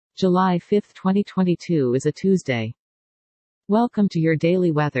July 5, 2022 is a Tuesday. Welcome to your daily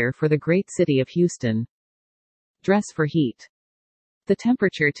weather for the great city of Houston. Dress for heat. The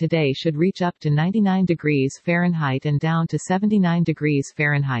temperature today should reach up to 99 degrees Fahrenheit and down to 79 degrees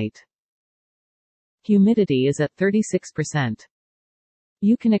Fahrenheit. Humidity is at 36%.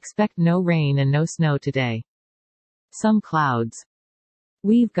 You can expect no rain and no snow today. Some clouds.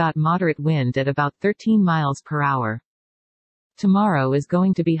 We've got moderate wind at about 13 miles per hour. Tomorrow is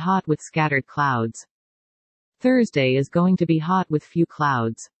going to be hot with scattered clouds. Thursday is going to be hot with few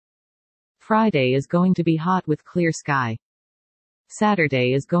clouds. Friday is going to be hot with clear sky.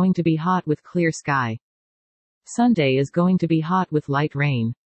 Saturday is going to be hot with clear sky. Sunday is going to be hot with light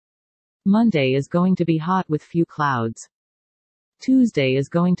rain. Monday is going to be hot with few clouds. Tuesday is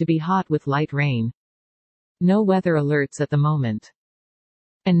going to be hot with light rain. No weather alerts at the moment.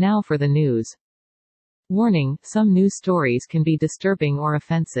 And now for the news. Warning, some news stories can be disturbing or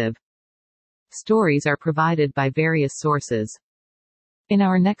offensive. Stories are provided by various sources. In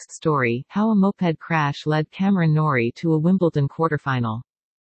our next story, how a moped crash led Cameron Norrie to a Wimbledon quarterfinal.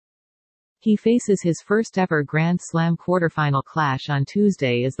 He faces his first ever Grand Slam quarterfinal clash on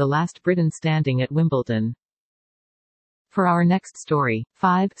Tuesday as the last Briton standing at Wimbledon. For our next story,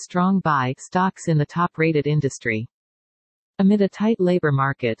 5 strong buy stocks in the top-rated industry. Amid a tight labor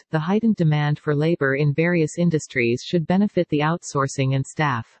market, the heightened demand for labor in various industries should benefit the outsourcing and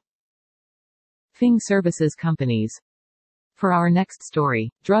staff. Fing services companies. For our next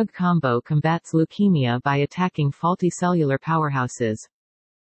story, drug combo combats leukemia by attacking faulty cellular powerhouses.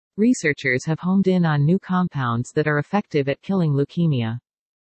 Researchers have homed in on new compounds that are effective at killing leukemia.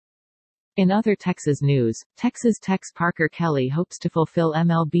 In other Texas news, Texas Tech's Parker Kelly hopes to fulfill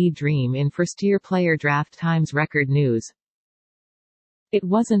MLB dream in first-year player draft. Times record news. It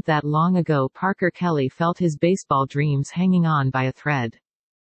wasn't that long ago Parker Kelly felt his baseball dreams hanging on by a thread.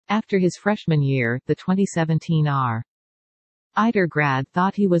 After his freshman year, the 2017 R. grad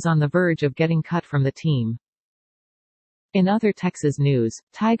thought he was on the verge of getting cut from the team. In other Texas news,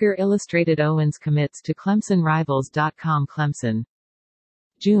 TigerIllustrated OWENS commits to Clemson rivals.com. Clemson.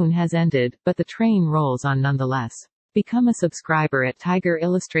 June has ended, but the train rolls on nonetheless. Become a subscriber at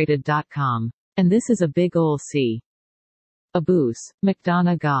TigerIllustrated.com. And this is a big ol' C. Abuse.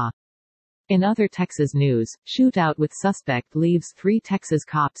 McDonough Ga. In other Texas news, shootout with suspect leaves 3 Texas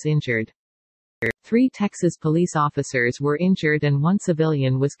cops injured. 3 Texas police officers were injured and 1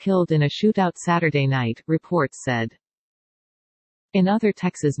 civilian was killed in a shootout Saturday night, reports said. In other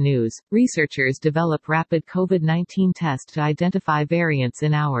Texas news, researchers develop rapid COVID-19 test to identify variants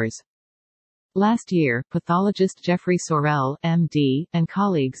in hours. Last year, pathologist Jeffrey Sorrell, MD, and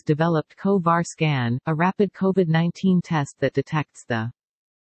colleagues developed CoVar Scan, a rapid COVID-19 test that detects the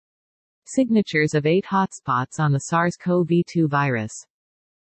signatures of 8 hotspots on the SARS-CoV-2 virus.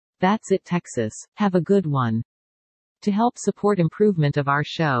 That's it, Texas. Have a good one. To help support improvement of our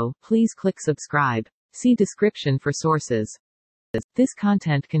show, please click subscribe. See description for sources. This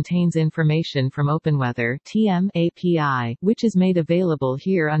content contains information from OpenWeather (TM) API, which is made available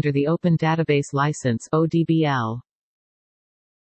here under the Open Database License (ODBL).